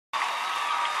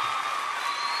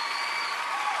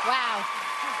Wow.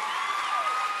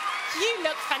 You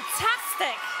look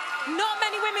fantastic. Not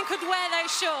many women could wear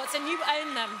those shorts, and you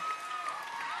own them.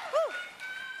 Woo.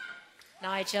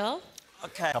 Nigel?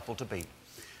 OK. Couple to beat.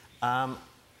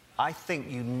 I think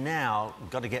you now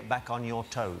got to get back on your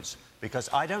toes, because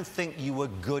I don't think you were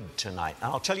good tonight.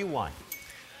 And I'll tell you why.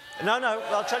 No,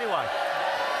 I'll tell you why.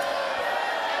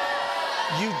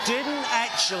 You didn't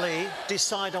actually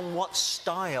decide on what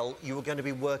style you were going to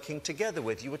be working together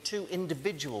with. You were two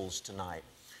individuals tonight.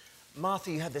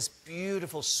 Martha, you had this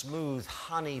beautiful, smooth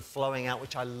honey flowing out,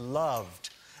 which I loved.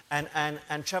 And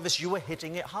Travis, you were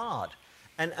hitting it hard.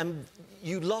 And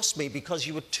you lost me because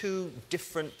you were two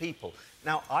different people.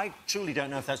 Now, I truly don't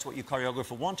know if that's what your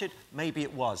choreographer wanted. Maybe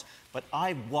it was. But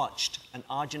I watched an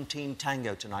Argentine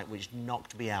tango tonight, which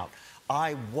knocked me out.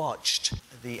 I watched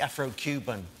the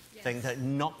Afro-Cuban thing that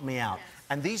knocked me out. Yes.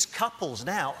 And these couples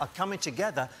now are coming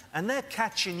together, and they're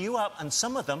catching you up, and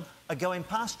some of them are going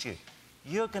past you.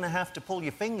 You're going to have to pull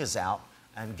your fingers out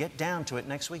and get down to it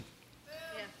next week.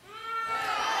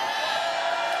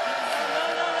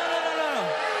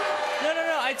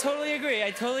 No, I totally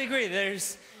agree.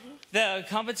 The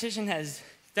competition has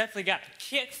definitely got to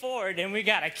kick forward, and we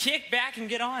got to kick back and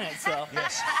get on it, so...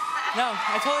 Yes. No,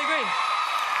 I totally agree.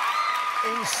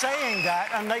 In saying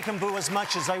that, and they can boo as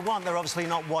much as they want, they're obviously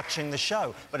not watching the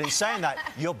show, but in saying that,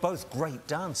 you're both great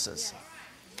dancers.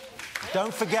 Yes.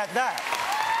 Don't forget that.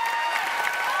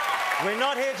 We're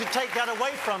not here to take that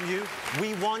away from you.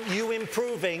 We want you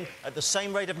improving at the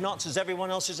same rate of knots as everyone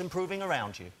else is improving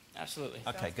around you. Absolutely.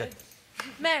 OK, good.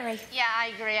 Mary? Yeah, I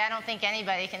agree. I don't think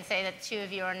anybody can say that the two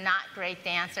of you are not great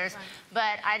dancers. Right.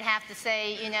 But I'd have to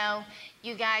say, you know,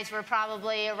 you guys were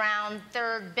probably around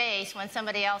third base when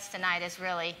somebody else tonight has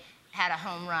really had a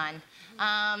home run.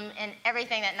 And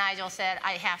everything that Nigel said,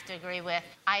 I have to agree with.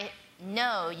 I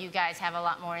know you guys have a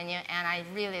lot more in you, and I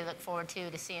really look forward,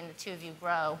 to seeing the two of you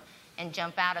grow and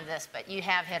jump out of this. But you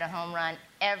have hit a home run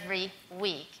every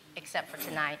week, except for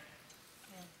tonight.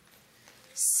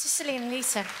 Cicely and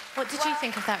Lisa, what did you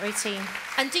think of that routine?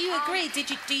 And do you agree? Do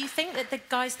you think that the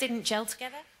guys didn't gel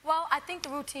together? Well, I think the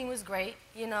routine was great.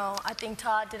 You know, I think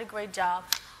Todd did a great job.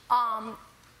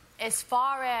 As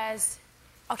far as,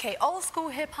 okay, old school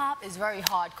hip hop is very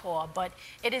hardcore, but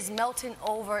it is melted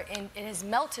over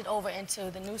into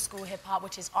the new school hip hop,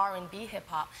 which is R&B hip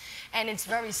hop, and it's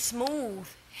very smooth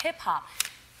hip hop.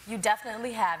 You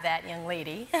definitely have that, young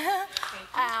lady.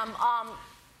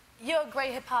 You're a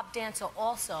great hip-hop dancer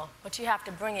also, but you have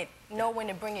to know when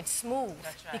to bring it smooth.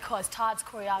 That's right. Because Todd's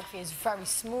choreography is very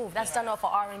smooth. That's done off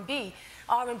of R&B.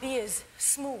 R&B is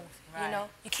smooth, you know?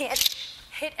 You can't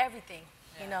hit everything,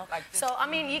 you know? Like so, I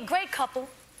mean, great couple,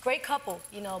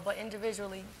 you know, but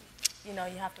individually, you know,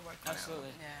 you have to work on it. Absolutely.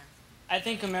 Yeah. I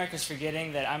think America's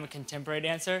forgetting that I'm a contemporary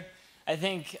dancer. I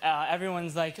think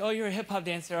everyone's like, oh, you're a hip-hop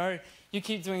dancer, or you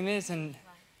keep doing this, and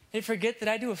they forget that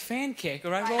I do a fan kick,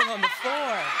 or I roll on the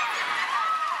floor.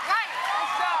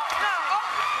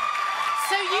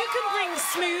 So you can bring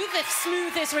smooth if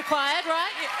smooth is required,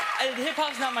 right?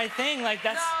 Hip-hop's not my thing, like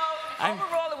that's... No,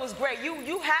 overall it was great.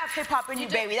 You have hip-hop in you,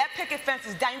 baby. That picket fence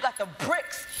is down. You got the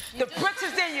bricks. The bricks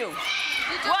is in you.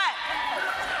 What?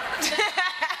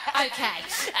 OK.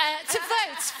 To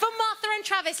vote for Martha and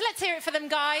Travis, let's hear it for them,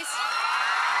 guys.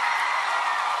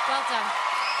 Well done.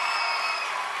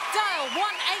 Dial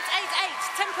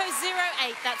 1-888 Tempo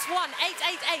 08. That's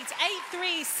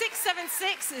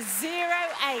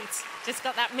 1-888-83-676-08. Just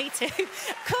got that, me too.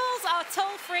 Calls are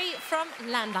toll-free from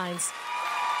landlines.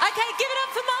 OK, give it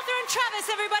up for Martha and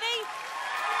Travis, everybody.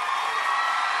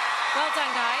 Well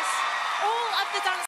done, guys. All of the dancers.